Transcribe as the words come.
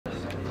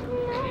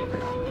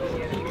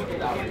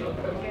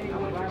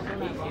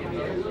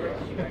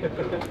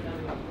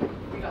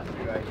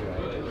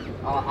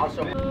I'll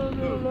show you.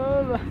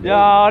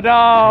 No, no.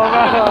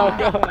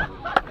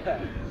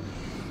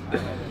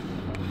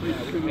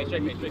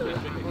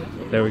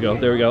 There we go.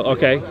 There we go.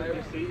 Okay.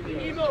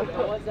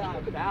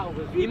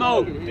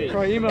 Emo.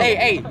 Troy, emo.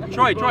 Hey,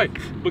 Troy.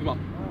 Look him up.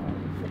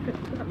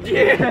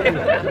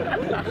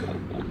 Yeah.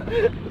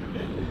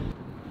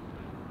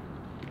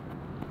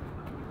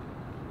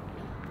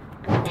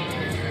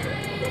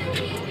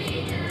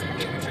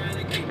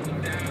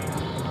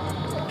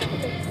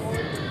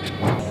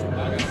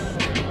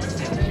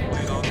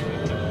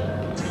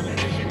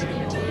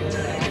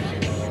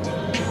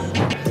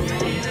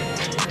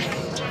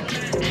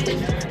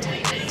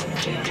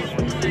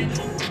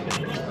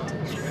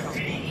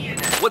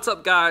 What's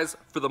up, guys?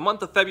 For the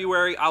month of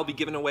February, I'll be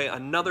giving away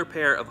another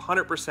pair of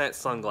 100%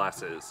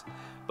 sunglasses.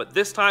 But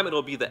this time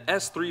it'll be the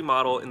S3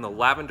 model in the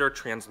lavender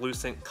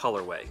translucent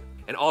colorway.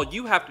 And all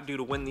you have to do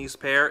to win these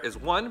pair is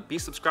 1, be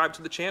subscribed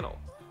to the channel.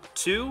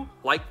 2,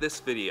 like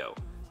this video.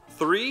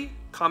 3,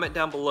 comment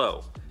down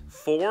below.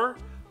 4,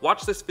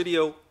 watch this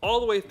video all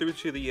the way through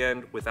to the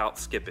end without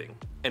skipping.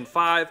 And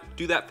 5,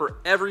 do that for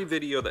every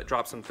video that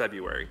drops in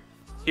February.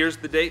 Here's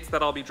the dates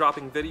that I'll be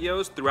dropping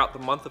videos throughout the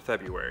month of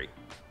February.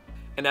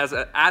 And as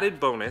an added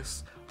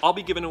bonus, I'll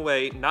be giving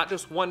away not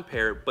just 1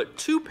 pair, but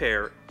 2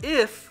 pair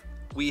if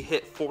we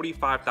hit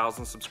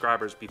 45,000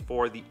 subscribers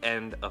before the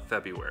end of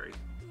February.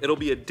 It'll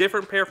be a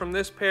different pair from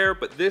this pair,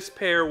 but this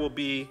pair will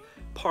be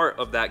part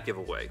of that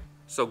giveaway.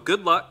 So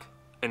good luck,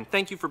 and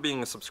thank you for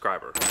being a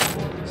subscriber.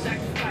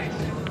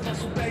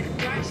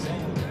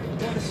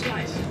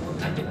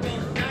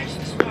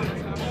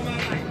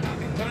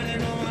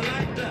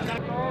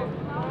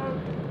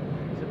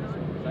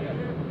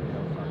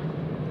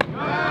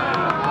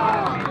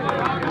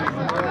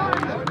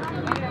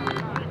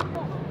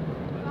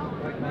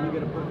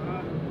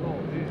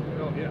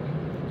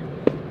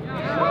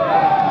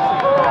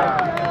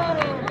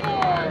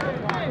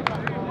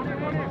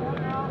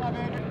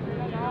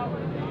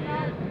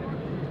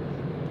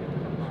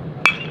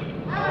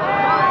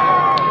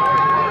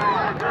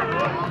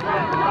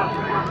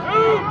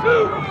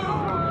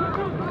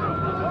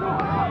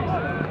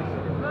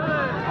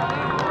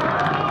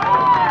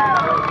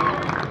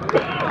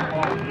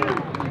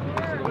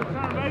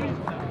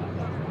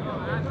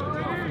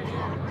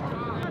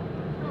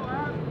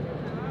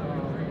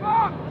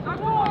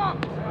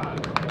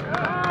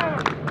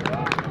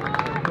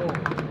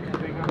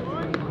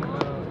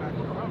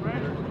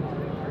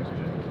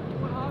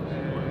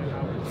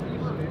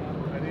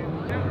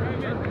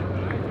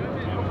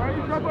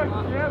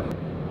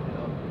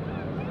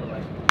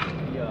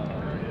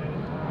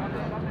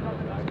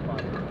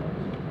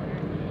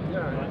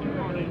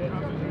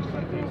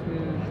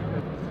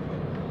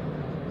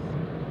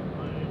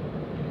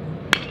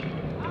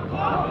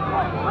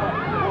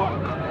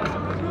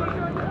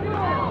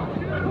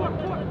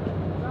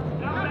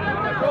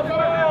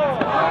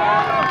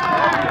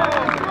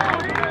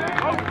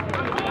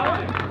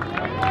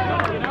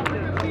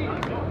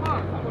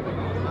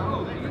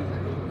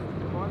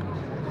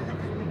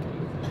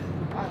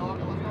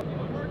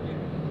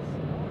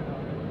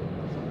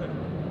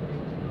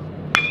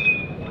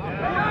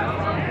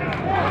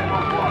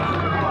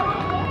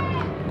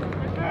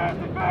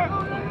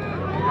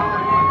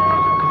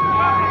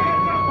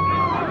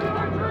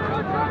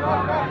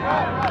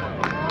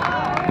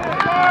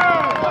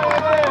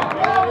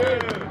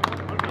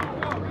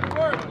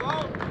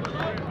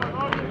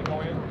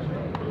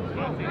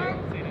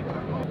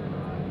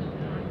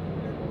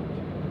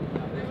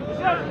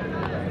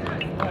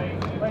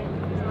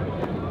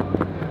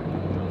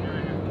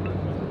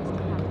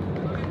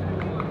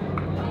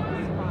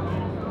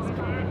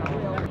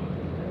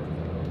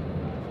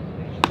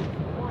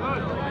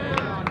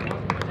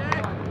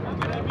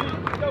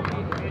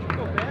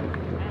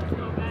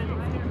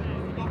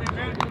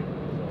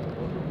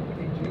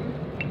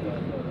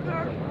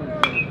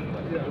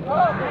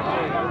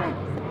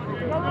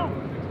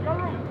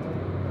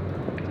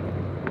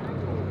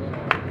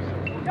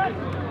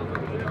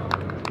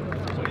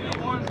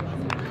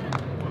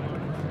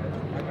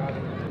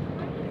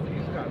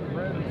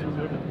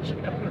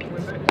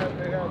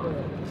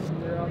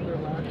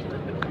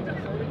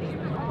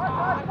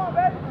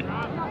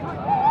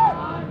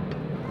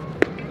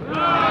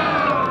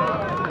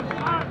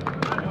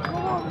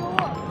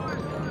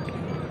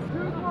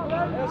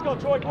 Let's go,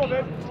 Troy. Come on,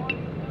 baby.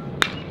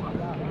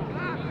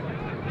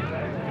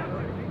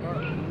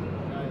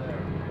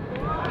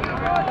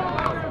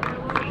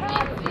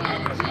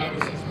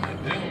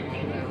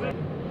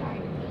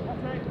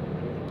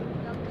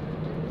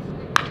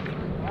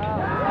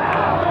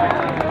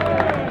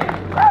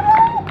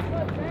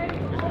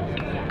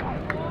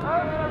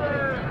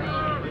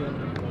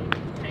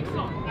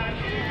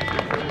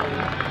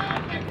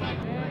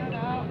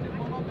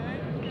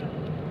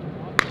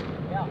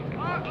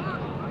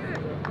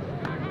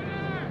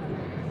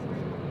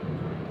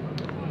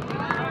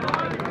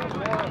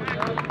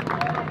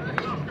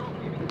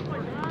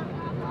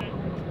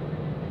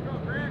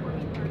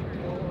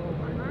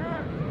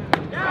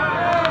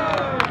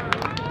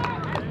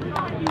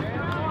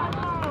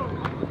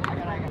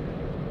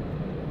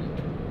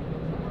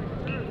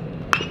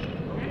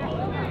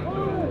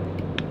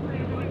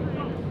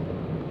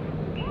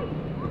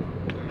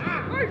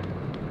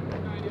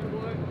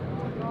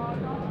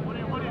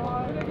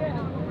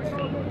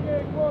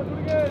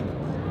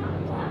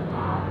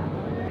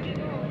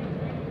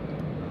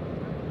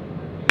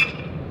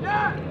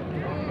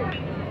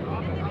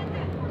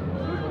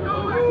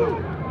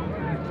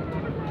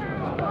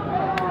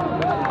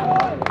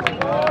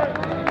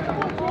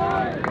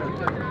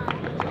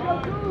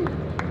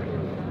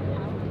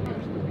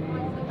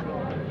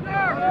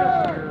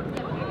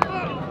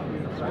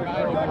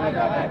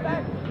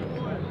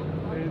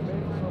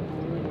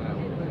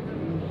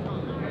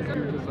 Let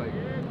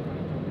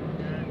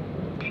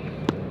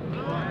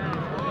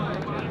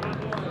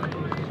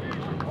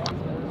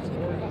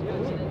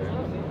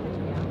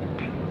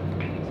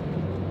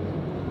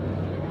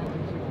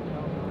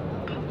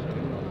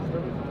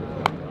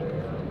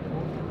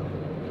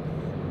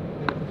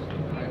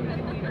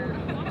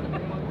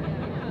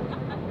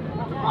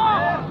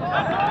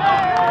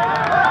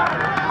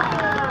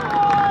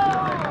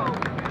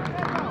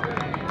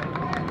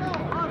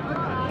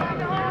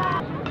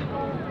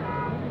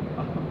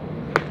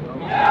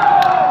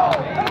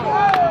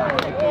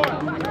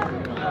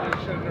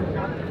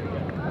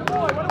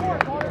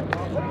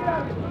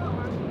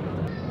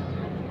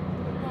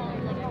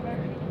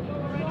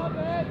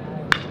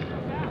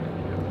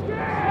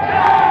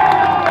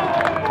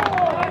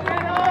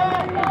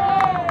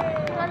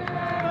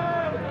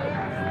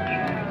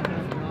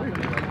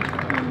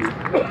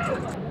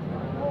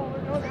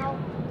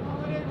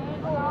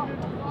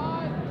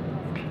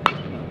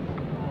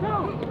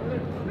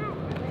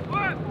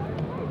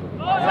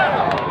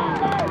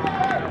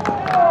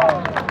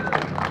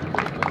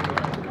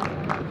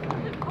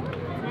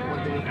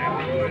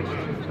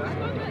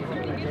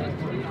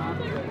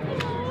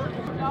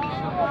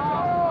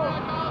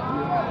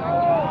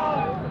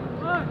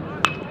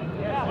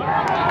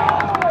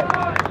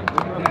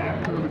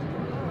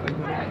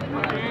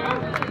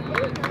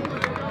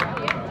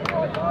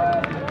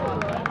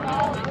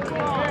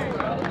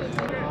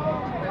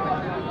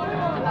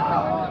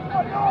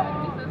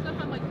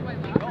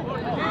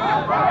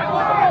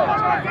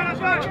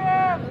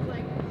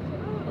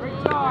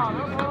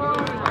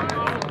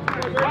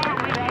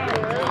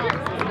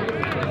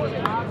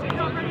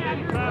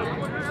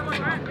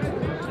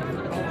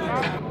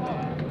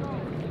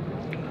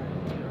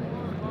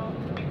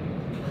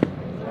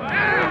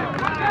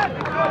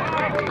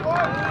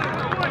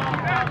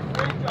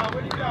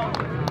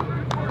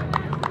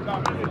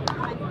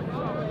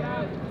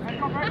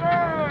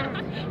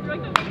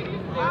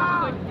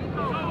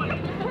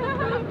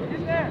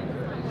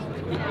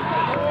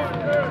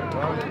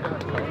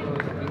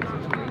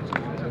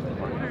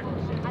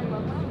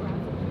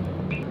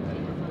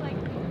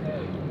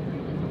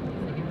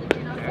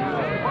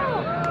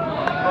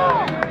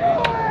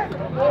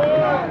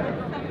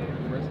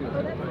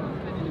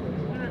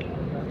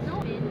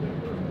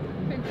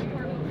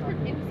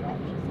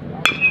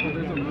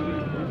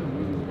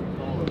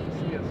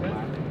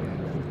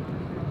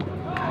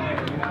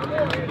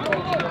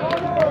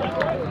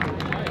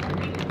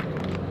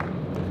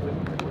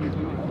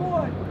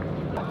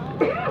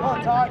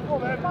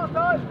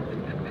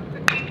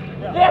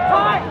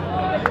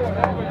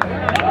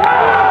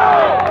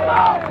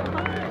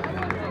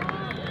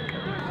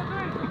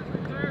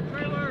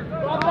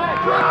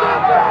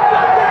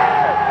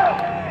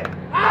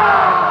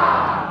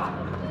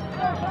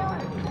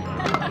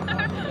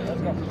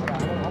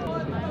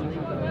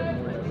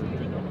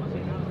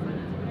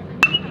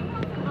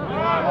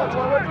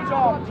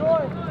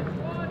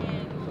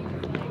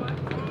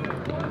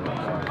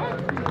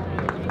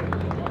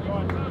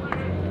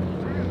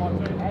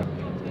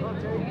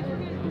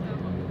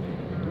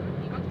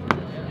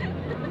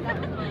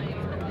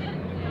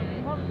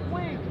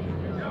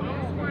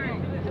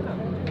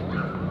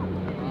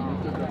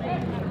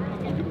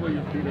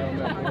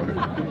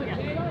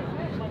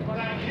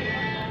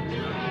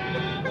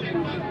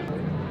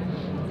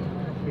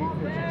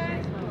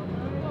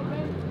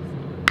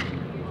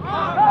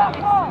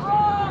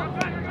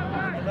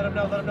him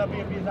know,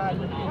 be his eyes.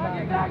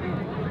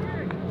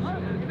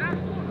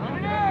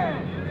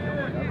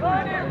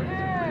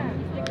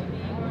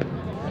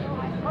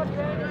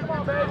 Come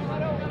on, baby.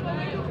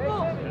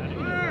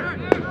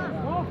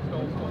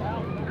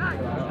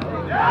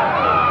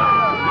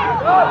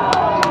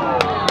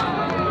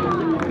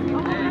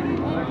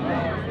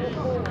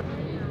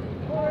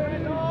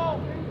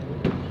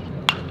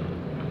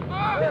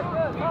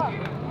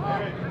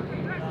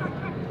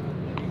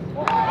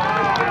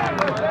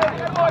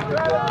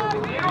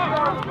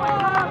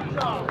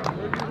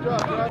 Good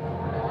job.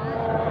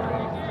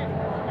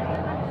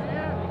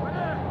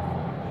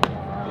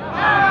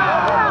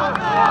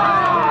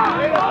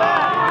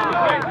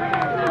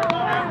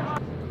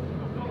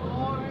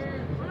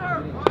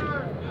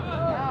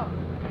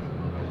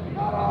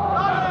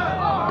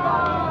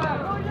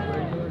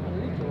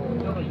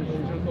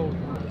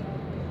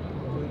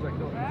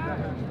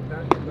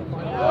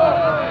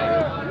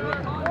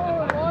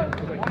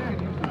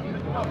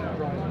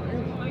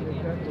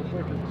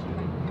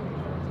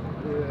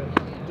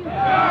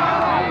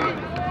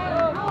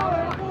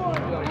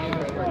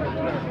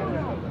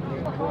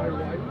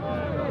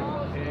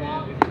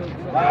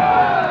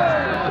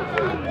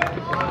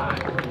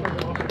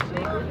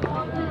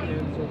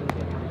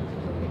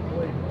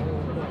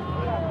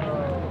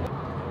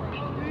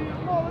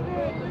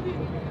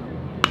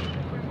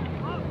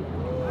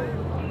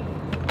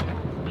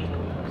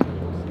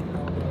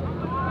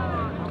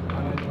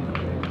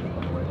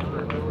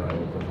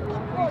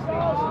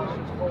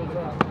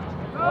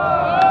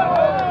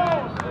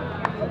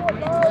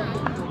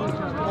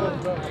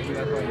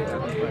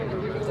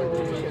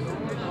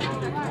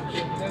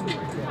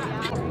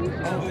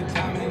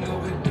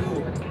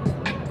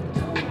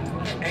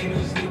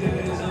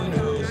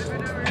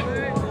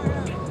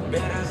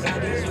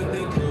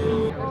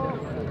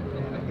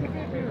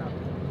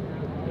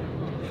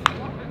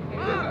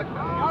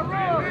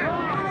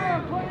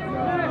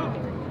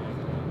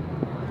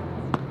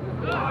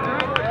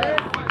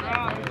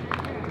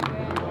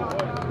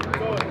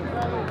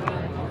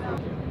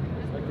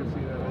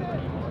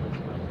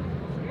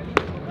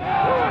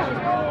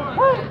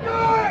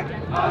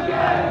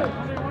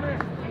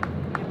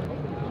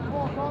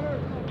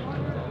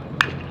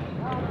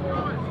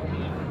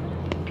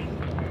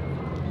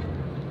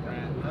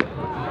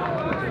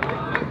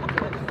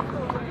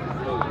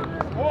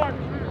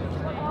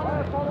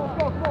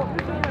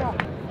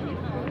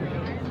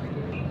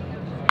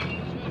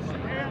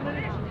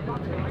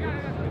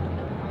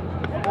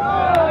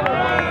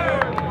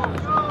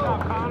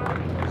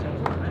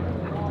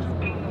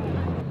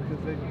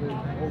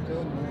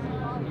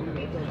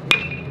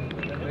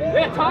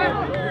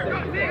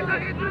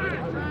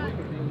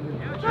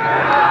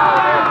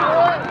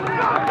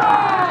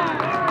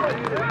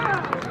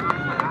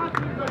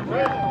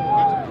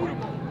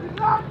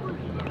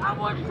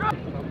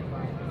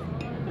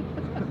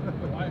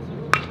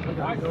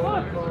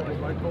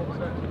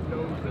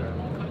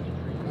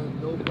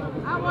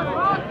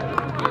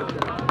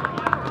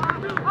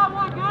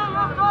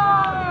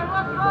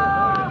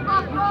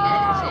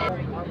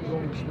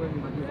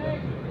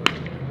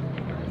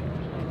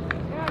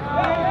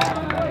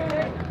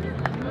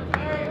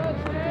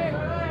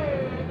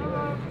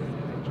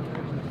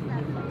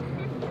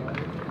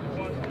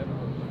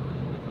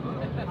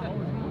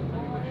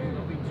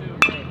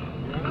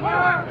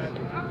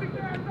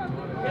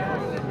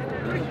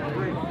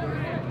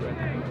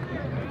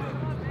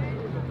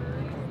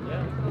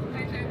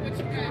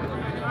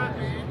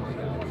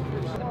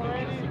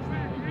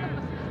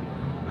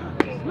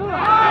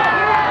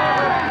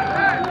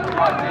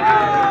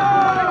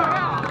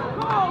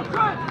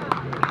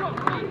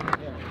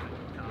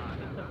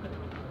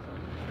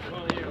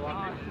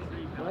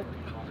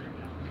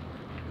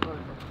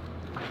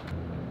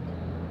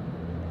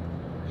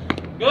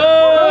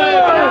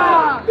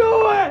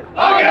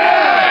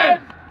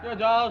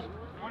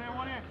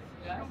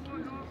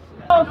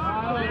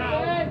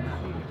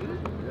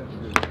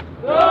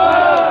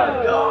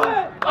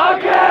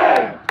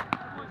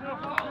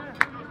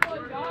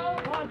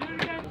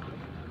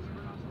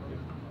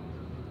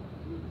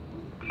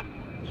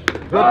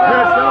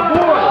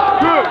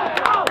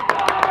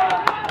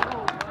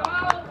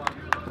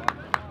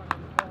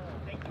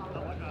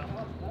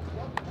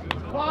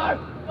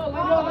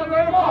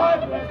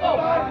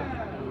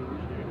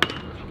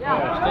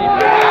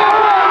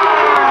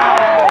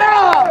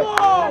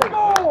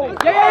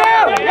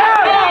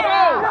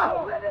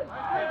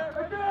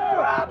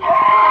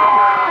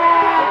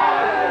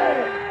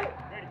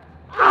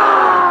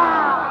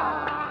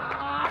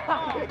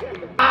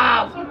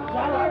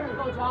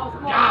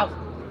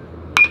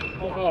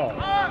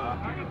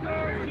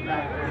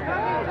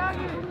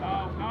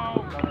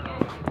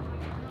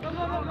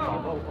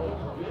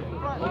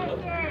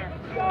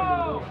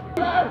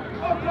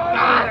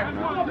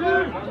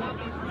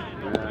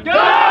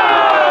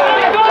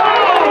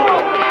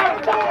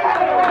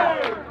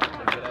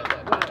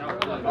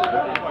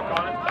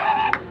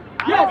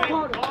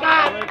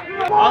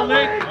 On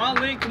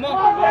link, come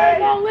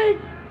on.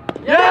 Link.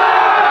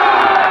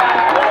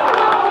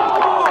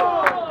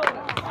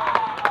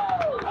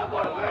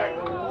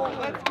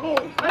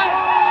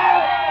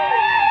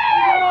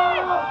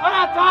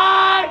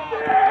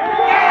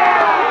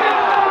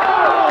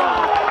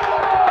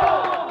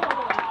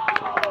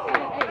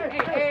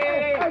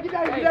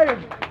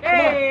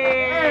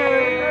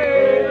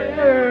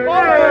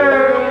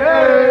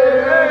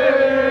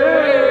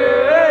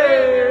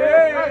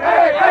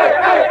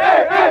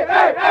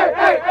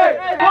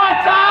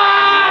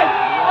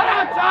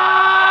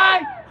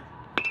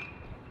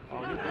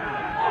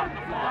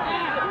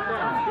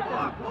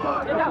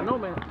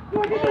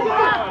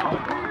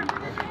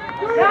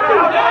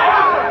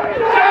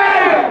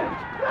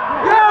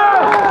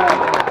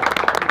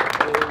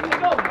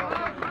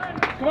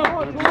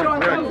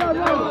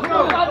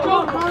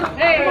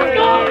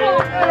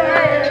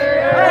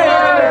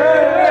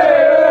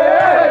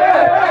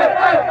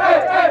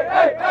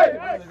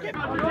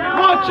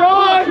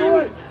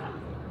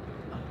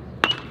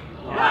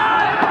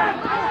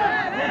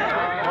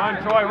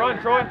 Run,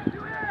 Troy.